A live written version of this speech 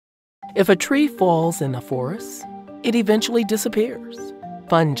If a tree falls in a forest, it eventually disappears.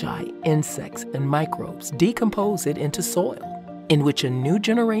 Fungi, insects, and microbes decompose it into soil, in which a new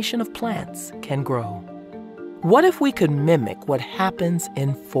generation of plants can grow. What if we could mimic what happens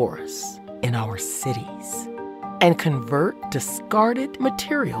in forests, in our cities, and convert discarded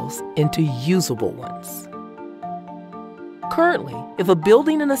materials into usable ones? Currently, if a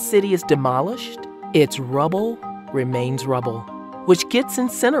building in a city is demolished, its rubble remains rubble, which gets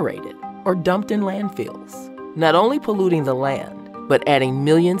incinerated or dumped in landfills, not only polluting the land, but adding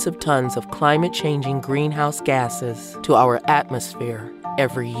millions of tons of climate-changing greenhouse gases to our atmosphere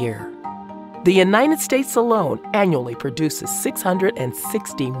every year. The United States alone annually produces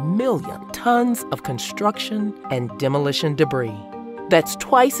 660 million tons of construction and demolition debris. That's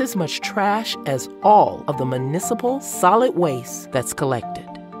twice as much trash as all of the municipal solid waste that's collected.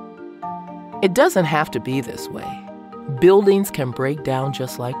 It doesn't have to be this way. Buildings can break down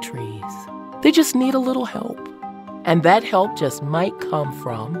just like trees. They just need a little help. And that help just might come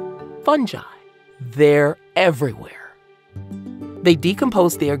from fungi. They're everywhere. They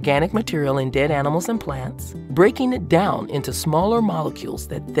decompose the organic material in dead animals and plants, breaking it down into smaller molecules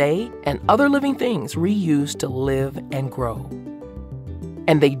that they and other living things reuse to live and grow.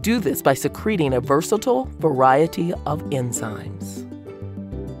 And they do this by secreting a versatile variety of enzymes.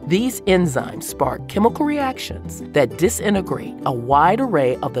 These enzymes spark chemical reactions that disintegrate a wide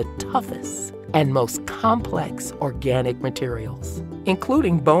array of the toughest and most complex organic materials,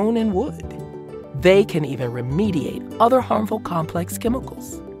 including bone and wood. They can even remediate other harmful complex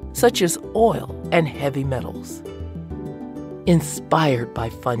chemicals, such as oil and heavy metals. Inspired by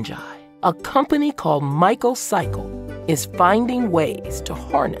fungi, a company called Mycocycle is finding ways to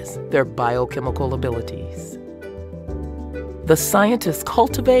harness their biochemical abilities. The scientists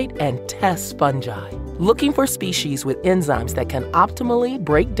cultivate and test fungi, looking for species with enzymes that can optimally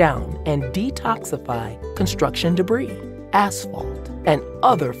break down and detoxify construction debris, asphalt, and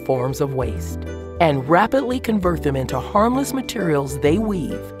other forms of waste, and rapidly convert them into harmless materials they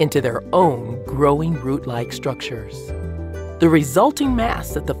weave into their own growing root-like structures. The resulting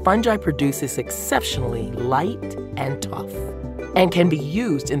mass that the fungi produce is exceptionally light and tough, and can be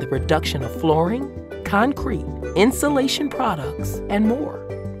used in the production of flooring, concrete, insulation products, and more,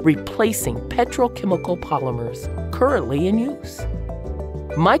 replacing petrochemical polymers currently in use.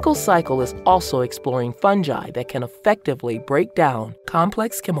 Mycocycle is also exploring fungi that can effectively break down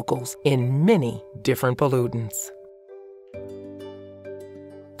complex chemicals in many different pollutants.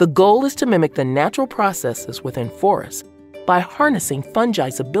 The goal is to mimic the natural processes within forests by harnessing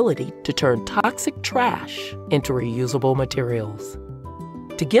fungi's ability to turn toxic trash into reusable materials.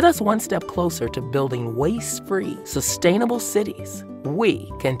 To get us one step closer to building waste-free, sustainable cities,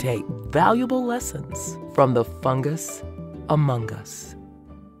 we can take valuable lessons from the fungus among us.